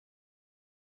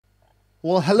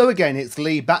Well, hello again, it's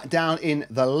Lee back down in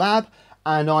the lab,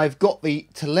 and I've got the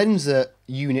Telensa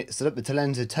unit set up, the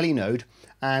Telensa Telenode,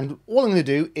 and all I'm going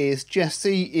to do is just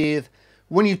see if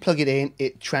when you plug it in,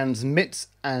 it transmits,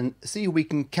 and see if we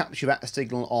can capture that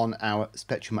signal on our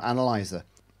spectrum analyzer.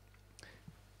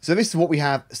 So this is what we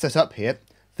have set up here.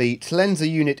 The Telensa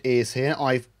unit is here.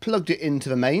 I've plugged it into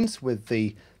the mains with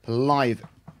the live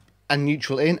and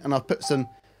neutral in, and I've put some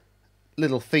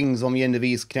little things on the end of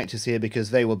these connectors here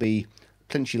because they will be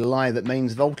potentially live at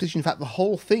mains voltage. In fact, the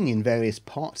whole thing in various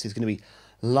parts is going to be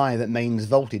live at mains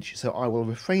voltage, so I will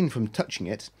refrain from touching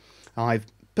it. I've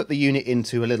put the unit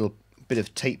into a little bit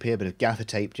of tape here, a bit of gaffer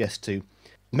tape, just to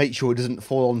make sure it doesn't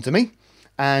fall onto me.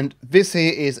 And this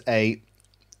here is a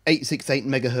 868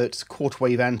 megahertz quarter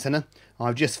wave antenna.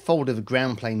 I've just folded the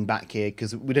ground plane back here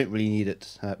because we don't really need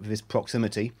it with this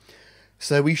proximity.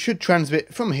 So we should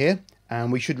transmit from here,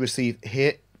 and we should receive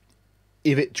here.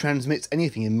 If it transmits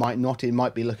anything, it might not. It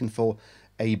might be looking for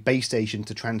a base station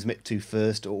to transmit to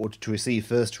first, or to receive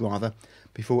first rather,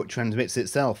 before it transmits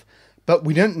itself. But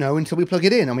we don't know until we plug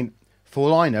it in. I mean, for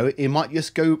all I know, it might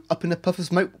just go up in a puff of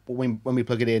smoke when we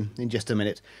plug it in just a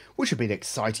minute, which would be an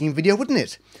exciting video, wouldn't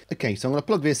it? Okay, so I'm going to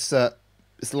plug this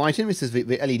this light in. This is the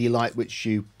LED light which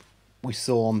we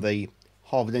saw on the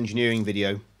Harvard Engineering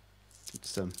video.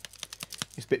 It's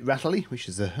a bit rattly, which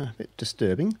is a bit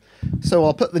disturbing. So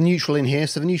I'll put the neutral in here.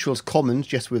 So the neutral is common,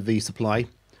 just with the supply.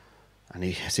 And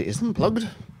yes, it isn't plugged.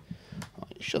 I'll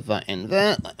shove that in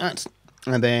there, like that.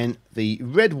 And then the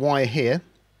red wire here,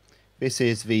 this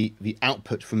is the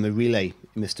output from the relay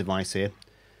in this device here.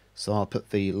 So I'll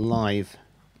put the live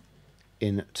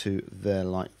into there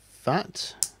like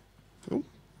that. Oh,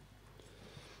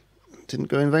 didn't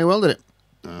go in very well, did it?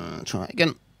 Try it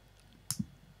again.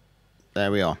 There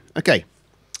we are. Okay.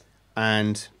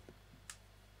 And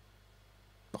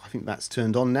I think that's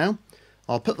turned on now.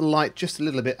 I'll put the light just a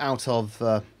little bit out of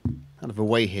the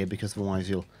way here, because otherwise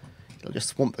it'll just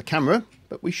swamp the camera.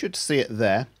 But we should see it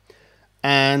there.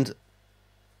 And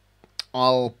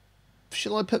shall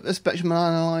I put the spectrum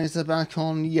analyzer back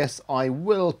on? Yes, I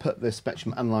will put the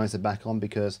spectrum analyzer back on,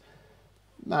 because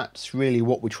that's really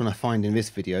what we're trying to find in this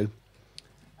video.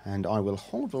 And I will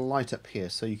hold the light up here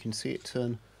so you can see it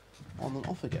turn on and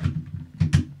off again.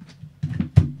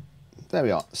 There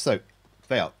we are. So,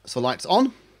 there we are. So lights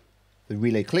on. The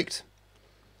relay clicked.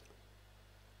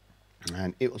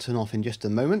 And it will turn off in just a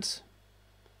moment.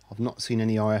 I've not seen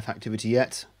any RF activity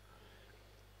yet.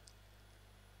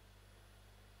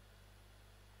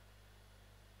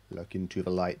 Look into the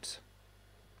light.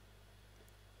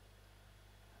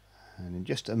 And in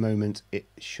just a moment it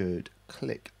should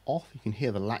click off. You can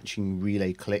hear the latching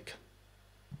relay click.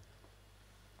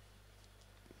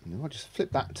 And I'll just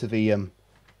flip back to the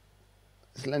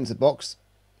Telensa box.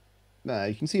 There,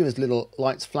 you can see there's little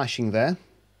lights flashing there.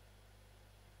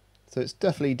 So it's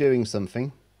definitely doing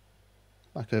something.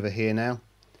 Back over here now.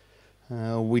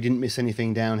 We didn't miss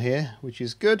anything down here, which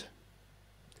is good.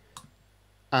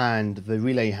 And the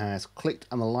relay has clicked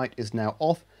and the light is now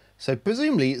off. So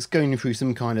presumably it's going through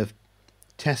some kind of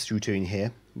test routine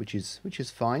here, which is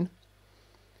fine.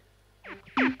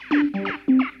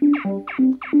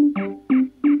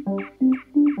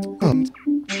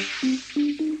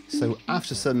 So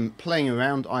after some playing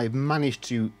around, I've managed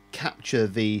to capture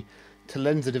the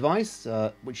Telensa device,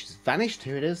 which has vanished.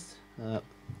 Here it is,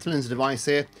 Telensa device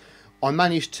here. I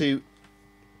managed to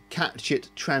catch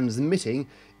it transmitting.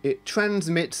 It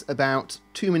transmits about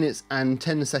 2 minutes and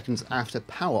 10 seconds after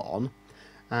power on,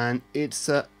 and it's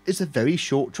a very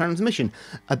short transmission.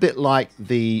 A bit like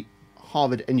the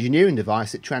Harvard Engineering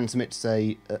device, it transmits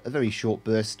a very short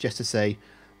burst just to say,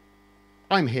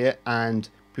 I'm here, and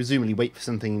presumably wait for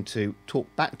something to talk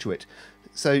back to it.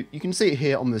 So you can see it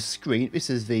here on the screen. This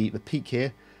is the peak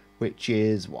here, which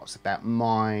is what's about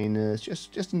minus,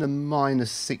 just in the minus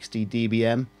 60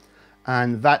 dBm,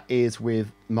 and that is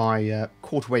with my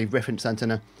quarter wave reference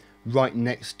antenna right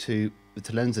next to the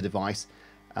Telensa device.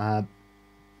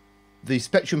 The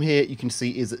spectrum here you can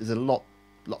see is a lot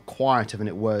quieter than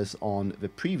it was on the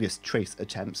previous trace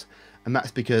attempts, and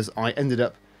that's because I ended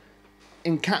up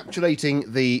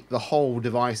encapsulating the whole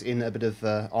device in a bit of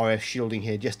RF shielding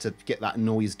here just to get that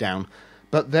noise down.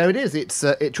 But there it is.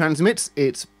 It transmits.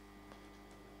 It's,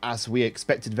 as we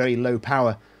expected, very low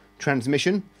power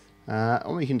transmission.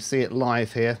 And we can see it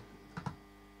live here.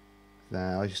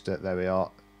 There we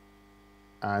are,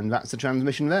 and that's the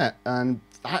transmission there. And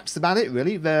that's about it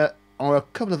really. There are a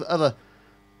couple of other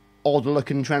odd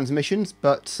looking transmissions,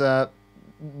 but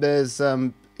there's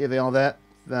here they are there.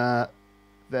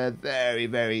 They're very,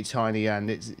 very tiny, and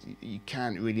you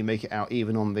can't really make it out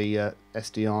even on the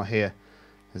SDR here.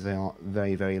 as they are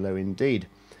very, very low indeed.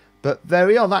 But there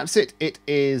we are, that's it. It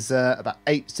is about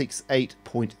 868.3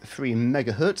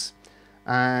 megahertz,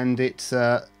 and it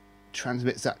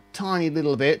transmits that tiny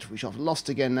little bit, which I've lost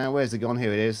again now. Where's it gone?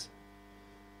 Here it is.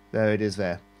 There it is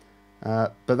there.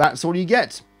 But that's all you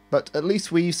get. But at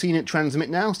least we've seen it transmit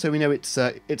now, so we know it's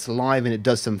alive and it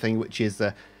does something, which is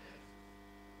a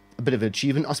bit of an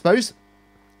achievement, I suppose.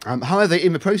 However,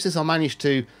 in the process, I managed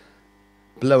to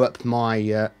blow up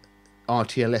my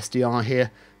RTL SDR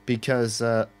here because,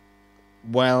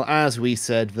 well, as we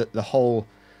said, that the whole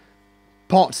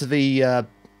parts of the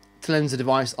Telensa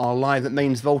device are live at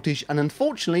mains voltage, and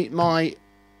unfortunately, my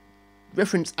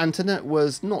reference antenna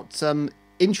was not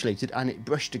insulated, and it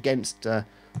brushed against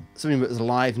something that was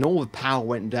alive, and all the power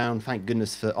went down. Thank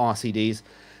goodness for RCDs,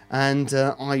 and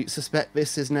I suspect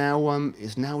this is now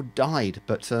died,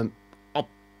 but I'll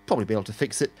probably be able to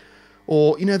fix it,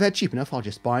 or you know, they're cheap enough, I'll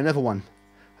just buy another one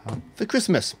for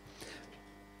Christmas.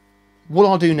 What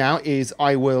I'll do now is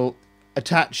I will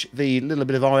attach the little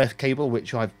bit of RF cable,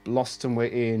 which I've lost somewhere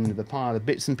in the pile of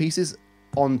bits and pieces,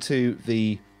 onto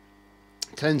the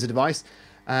Telensa device,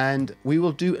 and we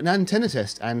will do an antenna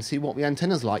test and see what the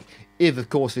antenna's like. If, of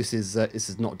course, this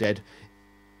is not dead.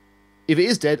 If it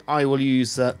is dead, I will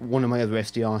use one of my other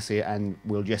SDRs here, and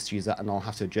we'll just use that, and I'll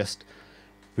have to adjust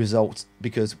results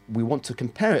because we want to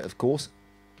compare it, of course,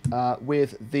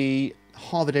 with the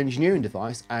Harvard engineering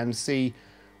device and see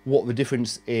what the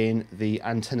difference in the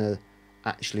antenna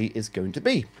actually is going to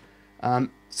be.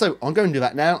 So I'm going to do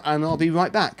that now, and I'll be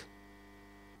right back.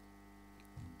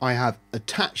 I have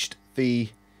attached the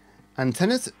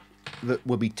antennas that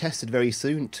will be tested very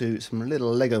soon to some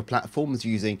little Lego platforms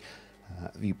using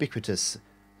the ubiquitous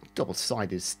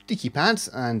double-sided sticky pads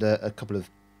and a couple of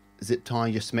zip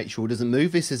ties just to make sure it doesn't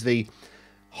move. This is the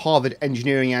Harvard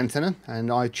engineering antenna,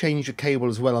 and I changed the cable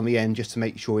as well on the end just to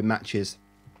make sure it matches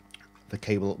the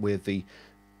cable with the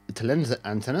Telensa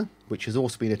antenna, which has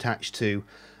also been attached to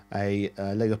a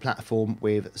Lego platform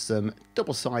with some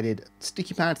double-sided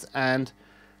sticky pads and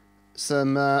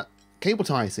some cable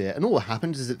ties here. And all that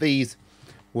happens is that these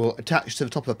will attach to the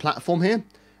top of the platform here,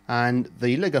 and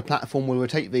the Lego platform will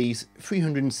rotate these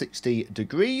 360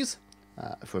 degrees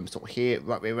from sort of here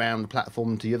right way around the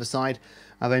platform to the other side,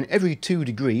 and then every 2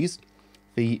 degrees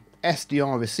the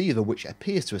SDR receiver, which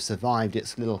appears to have survived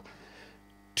its little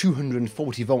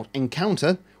 240 volt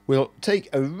encounter, will take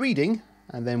a reading,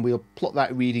 and then we'll plot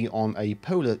that reading on a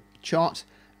polar chart,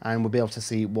 and we'll be able to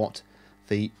see what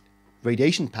the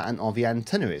radiation pattern of the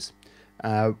antenna is.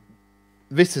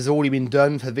 This has already been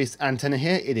done for this antenna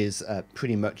here. It is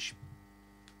pretty much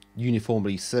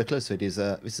uniformly circular, so it is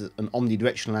this is an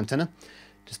omnidirectional antenna.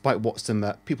 Despite what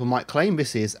some people might claim,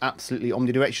 this is absolutely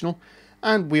omnidirectional,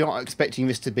 and we are expecting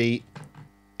this to be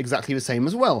exactly the same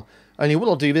as well. Only what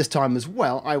I'll do this time as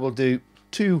well, I will do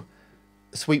 2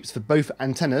 sweeps for both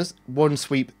antennas. One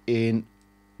sweep in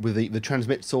with the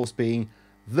transmit source being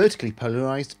vertically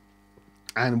polarized,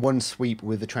 and one sweep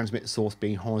with the transmit source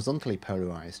being horizontally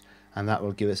polarized, and that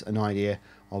will give us an idea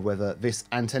of whether this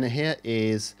antenna here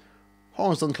is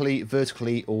horizontally,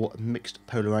 vertically, or mixed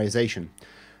polarization.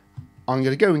 I'm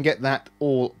going to go and get that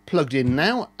all plugged in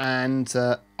now, and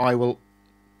I will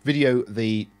video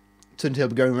the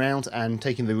turntable going around and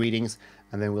taking the readings,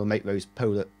 and then we'll make those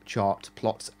polar chart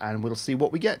plots and we'll see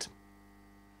what we get.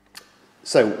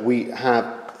 So we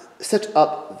have set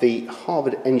up the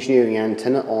Harvard engineering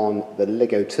antenna on the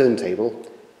Lego turntable.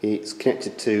 It's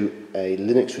connected to a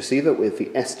Linux receiver with the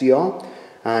SDR,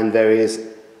 and there is,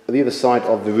 at the other side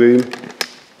of the room,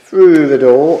 through the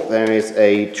door, there is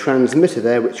a transmitter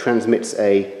there which transmits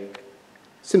a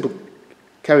simple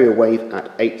carrier wave at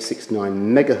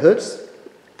 869 megahertz,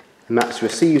 and that's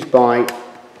received by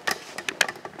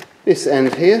this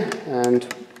end here. And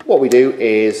what we do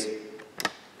is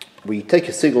we take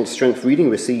a signal strength reading,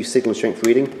 receive signal strength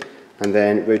reading, and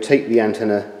then rotate the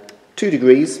antenna 2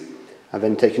 degrees, and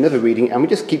then take another reading, and we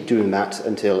just keep doing that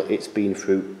until it's been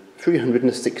through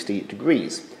 360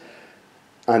 degrees.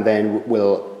 And then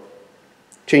we'll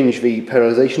change the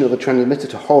polarization of the transmitter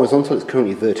to horizontal. It's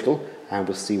currently vertical, and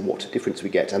we'll see what difference we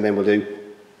get. And then we'll do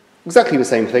exactly the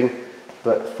same thing,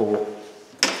 but for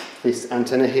this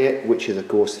antenna here, which is of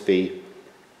course the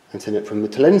antenna from the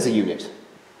Telensa unit.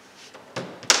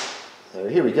 So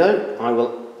here we go. I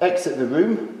will exit the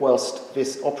room whilst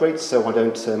this operates, so I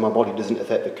don't, my body doesn't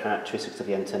affect the characteristics of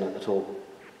the antenna at all.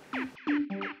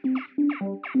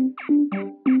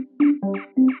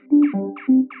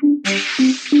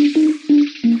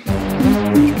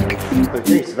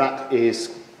 Okay, so that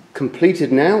is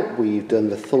completed now. We've done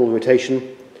the full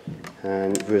rotation,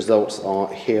 and the results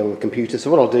are here on the computer.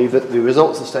 So what I'll do, the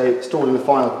results are stored in a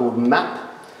file called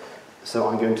map, So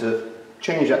I'm going to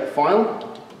change that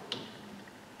file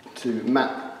to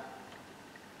map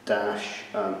dash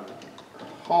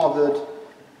Harvard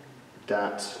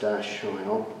dash hang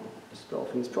on, spell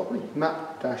things properly,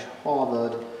 map dash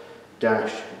Harvard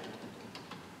dash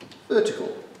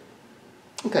vertical.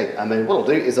 Okay, and then what I'll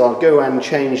do is I'll go and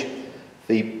change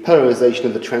the polarization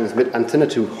of the transmit antenna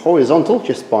to horizontal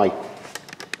just by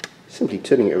simply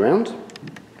turning it around.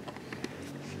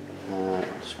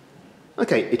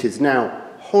 Okay, it is now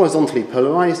horizontally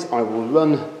polarized. I will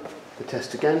run the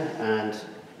test again and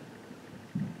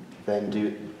then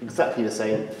do exactly the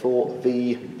same for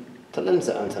the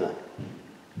Telensa antenna.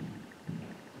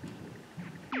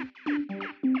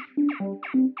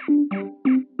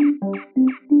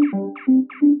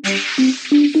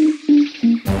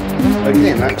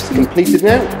 Okay, and that's completed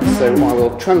now, so I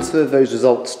will transfer those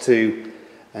results to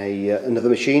another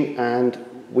machine and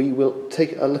we will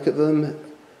take a look at them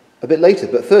a bit later.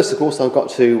 But first, of course, I've got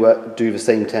to do the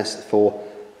same test for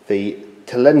the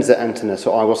Telensa antenna.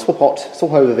 So I will swap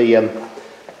over the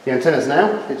antennas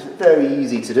now. It's very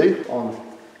easy to do on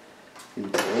the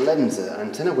Telensa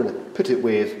antenna. We're going to put it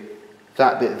with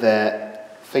that bit there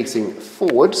facing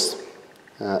forwards.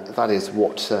 That is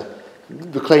what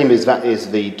the claim is. That is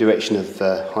the direction of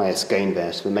highest gain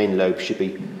there. So the main lobe should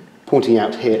be pointing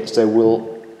out here. So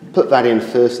we'll put that in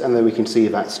first, and then we can see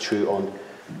if that's true on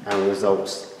our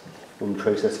results when we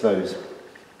process those. A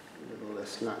little less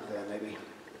slack there, maybe.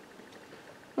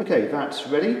 Okay, that's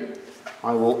ready.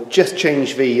 I will just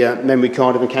change the memory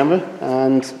card in the camera,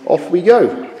 and off we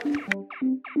go.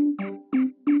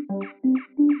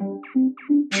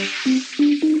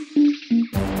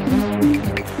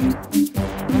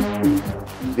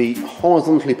 The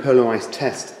horizontally polarized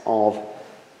test of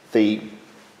the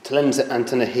Telensa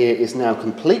antenna here is now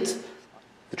complete.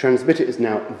 The transmitter is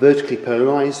now vertically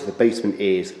polarized. The basement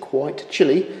is quite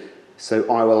chilly,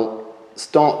 so I will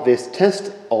start this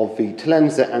test of the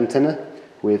Telensa antenna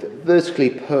with vertically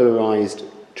polarized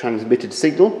transmitted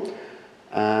signal,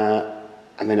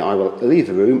 and then I will leave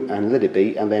the room and let it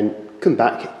be, and then come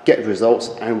back, get the results,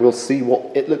 and we'll see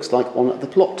what it looks like on the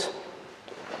plot.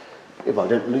 If I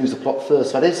don't lose the plot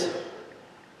first, that is.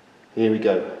 Here we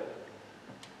go.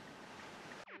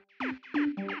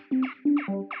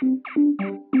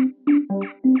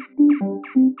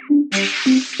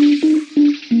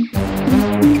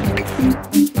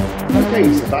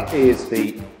 Okay, so that is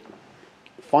the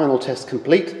final test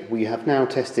complete. We have now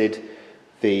tested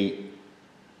the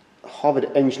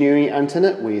Harvard Engineering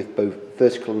antenna with both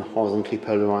vertical and horizontally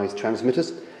polarized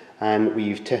transmitters, and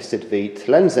we've tested the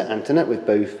Telensa antenna with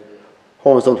both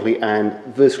horizontally and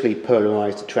vertically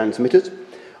polarized transmitters.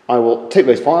 I will take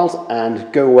those files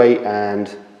and go away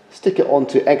and stick it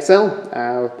onto Excel.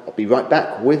 I'll be right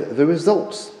back with the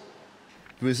results.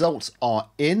 The results are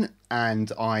in,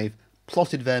 and I've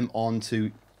plotted them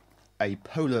onto a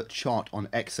polar chart on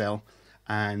Excel,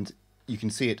 and you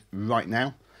can see it right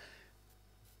now.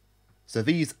 So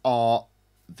these are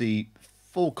the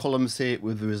 4 columns here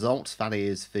with the results. That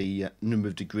is the number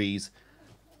of degrees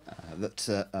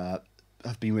that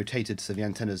have been rotated, so the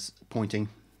antenna's pointing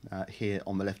here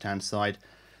on the left hand side.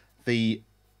 The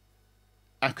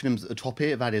acronyms at the top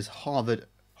here, that is Harvard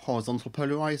horizontal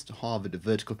polarized, Harvard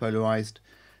vertical polarized,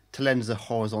 Telensa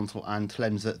horizontal and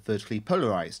Telensa vertically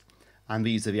polarized, and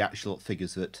these are the actual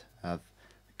figures that have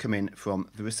come in from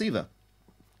the receiver.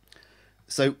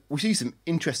 So we see some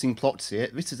interesting plots here.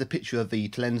 This is a picture of the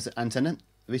Telensa antenna.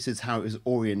 This is how it is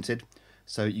oriented,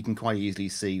 so you can quite easily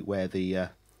see where the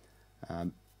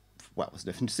well, it's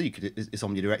different to see because it's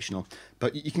omnidirectional,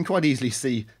 but you can quite easily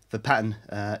see the pattern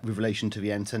with relation to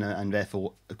the antenna, and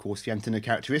therefore, of course, the antenna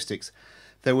characteristics.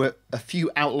 There were a few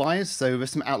outliers, so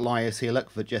there's some outliers here. Look,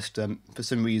 for just for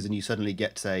some reason you suddenly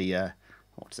get a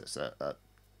what's this?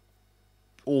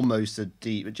 Almost a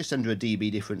just under a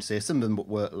dB difference here. Some of them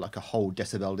were like a whole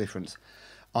decibel difference.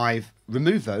 I've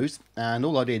removed those, and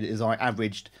all I did is I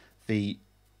averaged the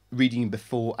reading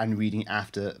before and reading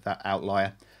after that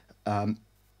outlier.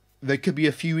 There could be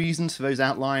a few reasons for those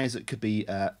outliers. It could be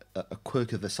a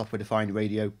quirk of the software-defined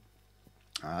radio,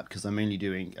 because I'm only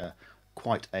doing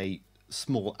quite a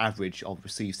small average of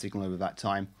received signal over that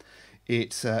time.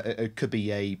 It could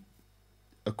be a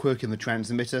quirk in the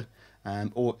transmitter,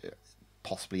 or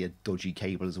possibly a dodgy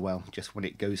cable as well. Just when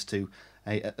it goes to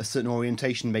a certain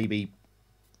orientation, maybe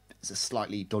it's a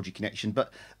slightly dodgy connection,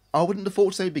 but I wouldn't have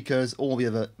thought so because all the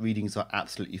other readings are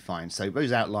absolutely fine. So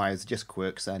those outliers are just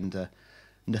quirks and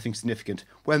nothing significant.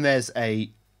 When there's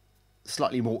a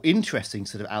slightly more interesting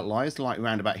sort of outliers, like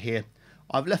around about here,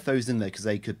 I've left those in there because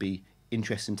they could be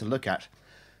interesting to look at.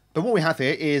 But what we have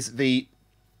here is the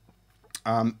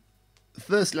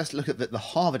first, let's look at the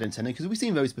Harvard antenna, because we've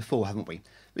seen those before, haven't we?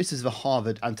 This is the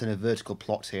Harvard antenna vertical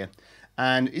plot here.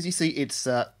 And as you see, it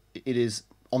is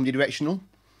omnidirectional,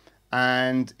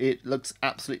 and it looks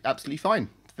absolutely fine.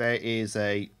 There is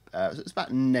it's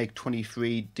about neg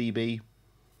 23 dB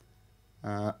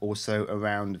also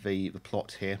around the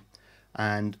plot here,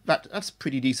 and that's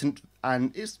pretty decent,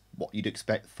 and is what you'd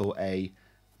expect for a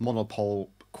monopole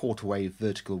quarter wave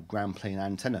vertical ground plane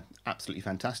antenna. Absolutely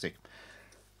fantastic.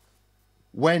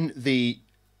 When the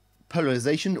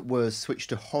polarization was switched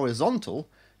to horizontal,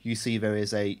 you see there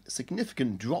is a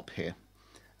significant drop here.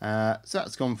 So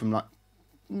that's gone from like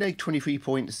neg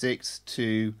 23.6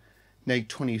 to neg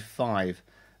 25.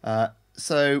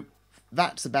 So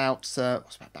that's about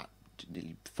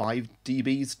nearly 5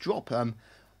 dBs drop.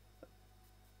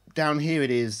 Down here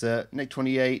it is neg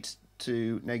 28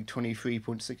 to neg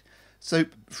 23.6. So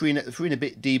 3 and a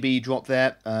bit dB drop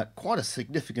there. Quite a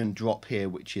significant drop here,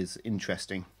 which is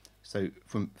interesting. So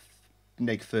from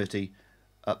neg 30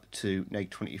 up to neg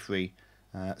 23,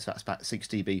 so that's about 6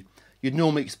 dB. You'd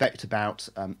normally expect about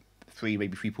 3,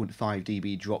 maybe 3.5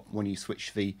 dB drop when you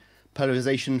switch the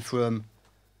polarization from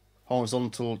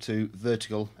horizontal to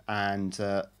vertical, and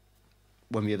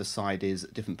when the other side is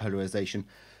different polarization.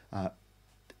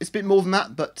 It's a bit more than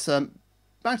that, but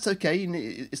that's okay.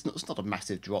 It's not a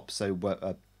massive drop, so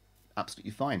we're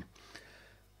absolutely fine.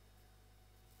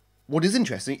 What is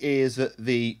interesting is that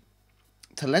the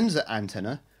Telensa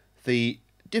antenna, the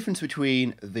difference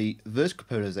between the vertical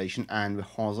polarization and the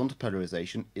horizontal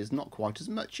polarization is not quite as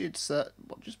much. It's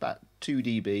just about 2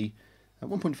 dB,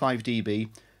 1.5 dB,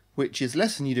 which is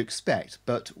less than you'd expect,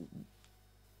 but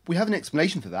we have an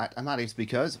explanation for that, and that is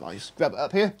because, if I just grab it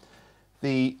up here,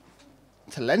 the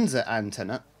Telensa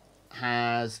antenna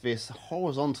has this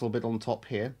horizontal bit on top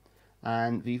here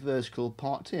and the vertical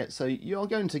part here. So you're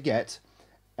going to get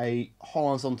a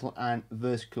horizontal and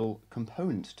vertical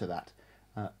component to that,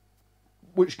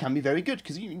 which can be very good,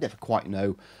 because you never quite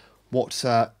know what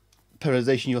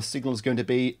polarization your signal is going to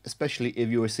be, especially if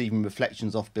you're receiving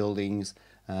reflections off buildings.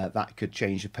 That could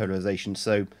change the polarization.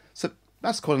 So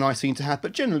that's quite a nice thing to have,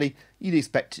 but generally you'd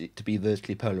expect it to be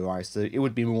vertically polarized. So it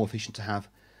would be more efficient to have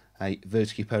a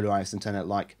vertically polarized antenna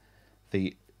like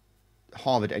the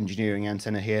Harvard engineering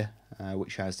antenna here,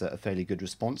 which has a fairly good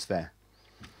response there.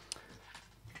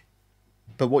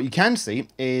 But what you can see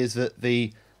is that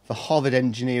the Harvard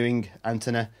engineering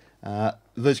antenna,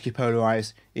 vertically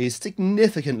polarized, is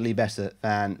significantly better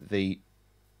than the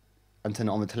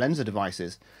antenna on the Telensa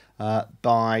devices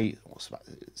by,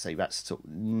 say that's sort of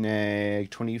neg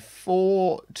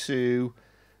 24 to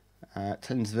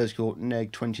Telensa vertical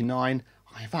neg 29.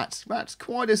 That's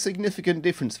quite a significant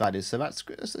difference, that is. So that's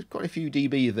quite a few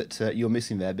dB that you're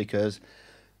missing there, because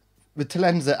the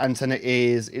Telensa antenna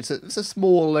it's a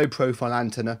small, low-profile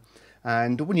antenna,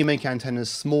 and when you make antennas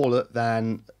smaller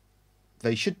than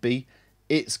they should be,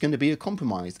 it's going to be a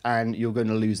compromise, and you're going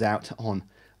to lose out on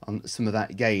some of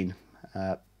that gain,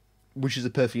 which is a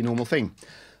perfectly normal thing.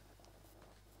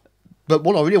 But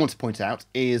what I really want to point out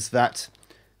is that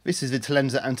this is the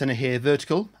Telensa antenna here,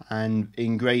 vertical, and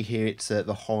in grey here it's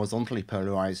the horizontally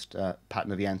polarized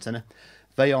pattern of the antenna.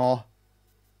 They are,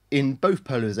 in both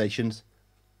polarizations,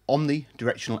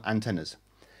 omnidirectional antennas.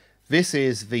 This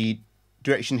is the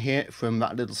direction here from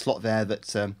that little slot there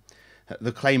that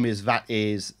the claim is that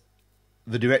is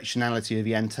the directionality of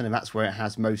the antenna. That's where it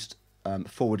has most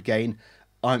forward gain.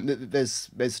 There's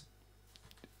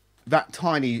that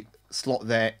tiny slot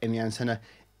there in the antenna.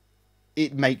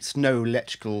 It makes no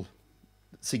electrical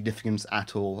significance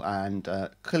at all, and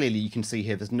clearly you can see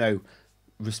here there's no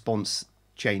response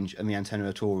change in the antenna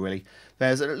at all, really.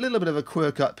 There's a little bit of a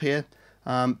quirk up here.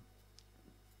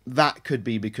 That could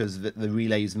be because the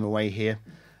relay's in the way here,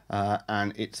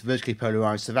 and it's vertically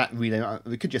polarized, so that relay,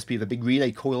 it could just be the big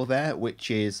relay coil there, which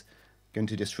is going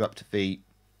to disrupt the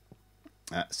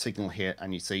signal here.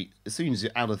 And you see, as soon as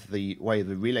you're out of the way of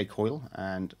the relay coil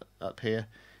and up here,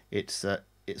 it's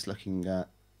looking a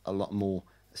lot more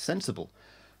sensible.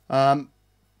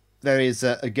 There is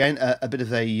again a bit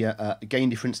of a gain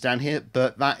difference down here,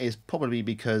 but that is probably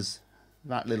because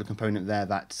that little component there,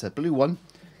 that blue one,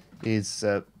 is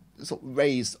sort of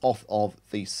raised off of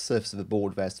the surface of the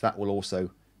board there, so that will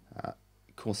also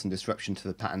cause some disruption to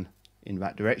the pattern in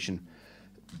that direction.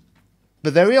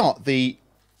 But there we are. The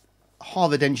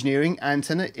Harvard engineering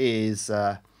antenna is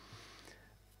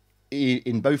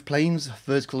in both planes,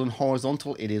 vertical and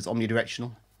horizontal. It is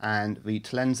omnidirectional, and the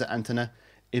Telensa antenna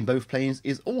in both planes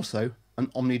is also an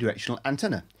omnidirectional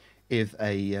antenna. If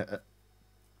to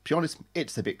be honest,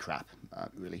 it's a bit crap,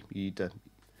 really.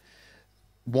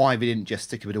 Why they didn't just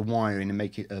stick a bit of wire in and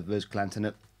make it a vertical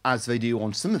antenna, as they do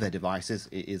on some of their devices.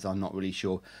 It is, I'm not really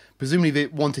sure. Presumably they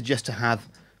wanted just to have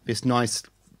this nice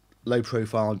low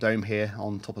profile dome here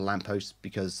on top of the lamppost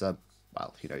because,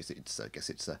 well, you know, it's I guess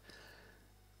it's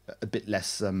a bit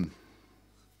less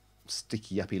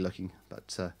sticky uppy looking,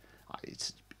 but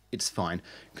it's fine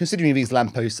considering these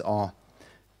lampposts are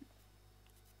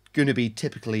going to be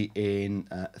typically in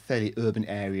fairly urban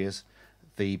areas.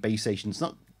 The base station's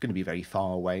not going to be very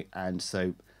far away, and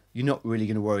so you're not really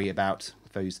going to worry about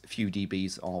those few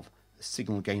dBs of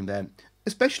signal gain there,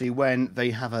 especially when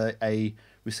they have a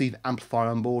receiver amplifier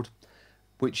on board,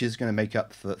 which is going to make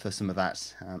up for some of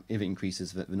that if it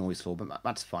increases the noise floor. But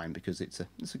that's fine because it's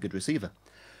a good receiver.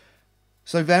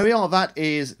 So there we are. That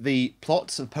is the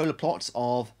plots of polar plots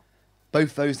of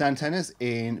both those antennas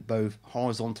in both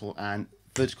horizontal and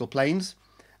vertical planes,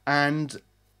 and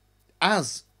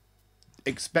as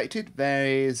expected, there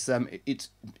is it's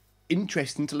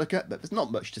interesting to look at, but there's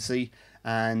not much to see,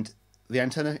 and the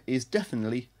antenna is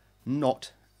definitely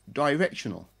not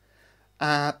directional.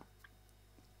 To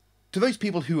those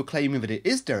people who are claiming that it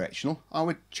is directional, I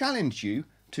would challenge you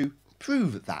to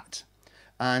prove that,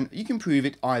 and you can prove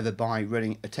it either by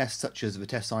running a test such as the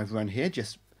test I've run here,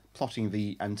 just plotting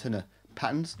the antenna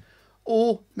patterns,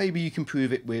 or maybe you can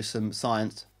prove it with some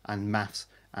science and maths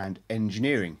and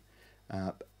engineering.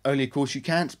 Only of course you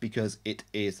can't, because it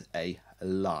is a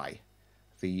lie.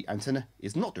 The antenna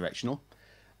is not directional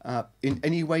in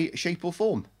any way, shape or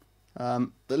form, at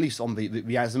least on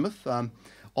the azimuth.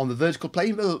 On the vertical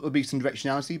plane there will be some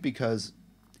directionality because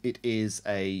it is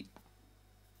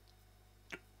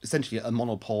essentially a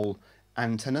monopole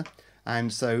antenna,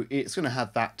 and so it's going to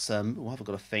have that, oh, I've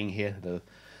got a thing here,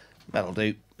 that'll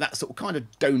do, that sort of kind of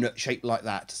donut shape like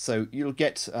that, so you'll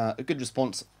get a good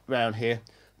response around here,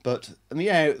 but in the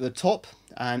air at the top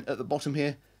and at the bottom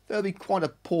here there'll be quite a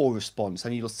poor response,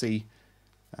 and you'll see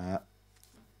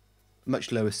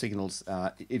much lower signals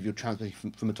if you're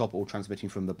transmitting from the top or transmitting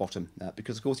from the bottom,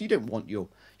 because of course you don't want your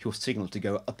signal to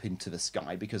go up into the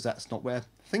sky, because that's not where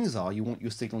things are. You want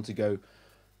your signal to go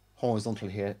horizontal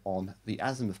here on the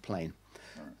azimuth plane.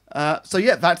 So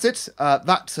yeah, that's it.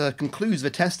 That concludes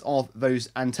the test of those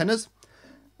antennas.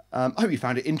 I hope you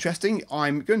found it interesting.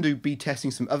 I'm going to be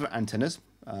testing some other antennas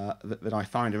that I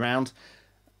find around.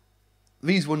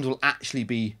 These ones will actually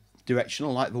be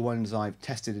directional, like the ones I've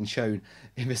tested and shown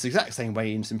in this exact same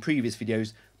way in some previous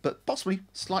videos, but possibly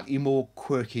slightly more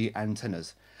quirky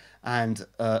antennas. And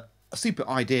a super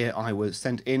idea I was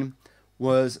sent in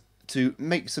was to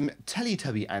make some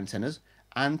Teletubby antennas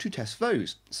and to test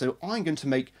those. So I'm going to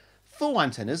make 4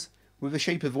 antennas with the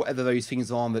shape of whatever those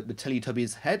things are on the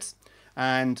Teletubbies' heads,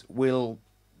 and we'll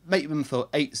make them for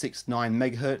 869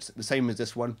 megahertz, the same as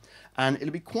this one, and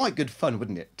it'll be quite good fun,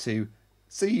 wouldn't it, to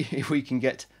see if we can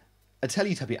get a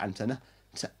Teletubby antenna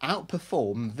to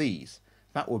outperform these.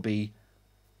 That would be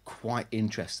quite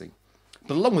interesting.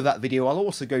 But along with that video, I'll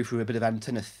also go through a bit of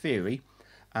antenna theory,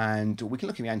 and we can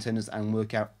look at the antennas and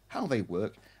work out how they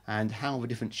work and how the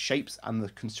different shapes and the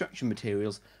construction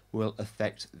materials will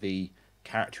affect the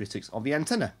characteristics of the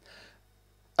antenna.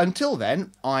 Until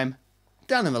then, I'm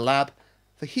down in the lab,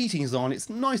 the heating is on, it's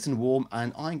nice and warm,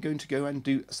 and I'm going to go and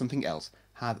do something else.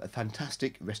 Have a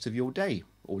fantastic rest of your day,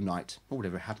 or night, or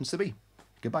whatever it happens to be.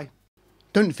 Goodbye.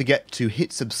 Don't forget to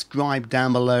hit subscribe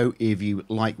down below if you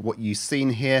like what you've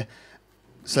seen here,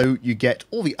 so you get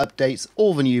all the updates,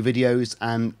 all the new videos,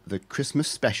 and the Christmas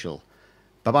special.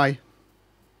 Bye-bye.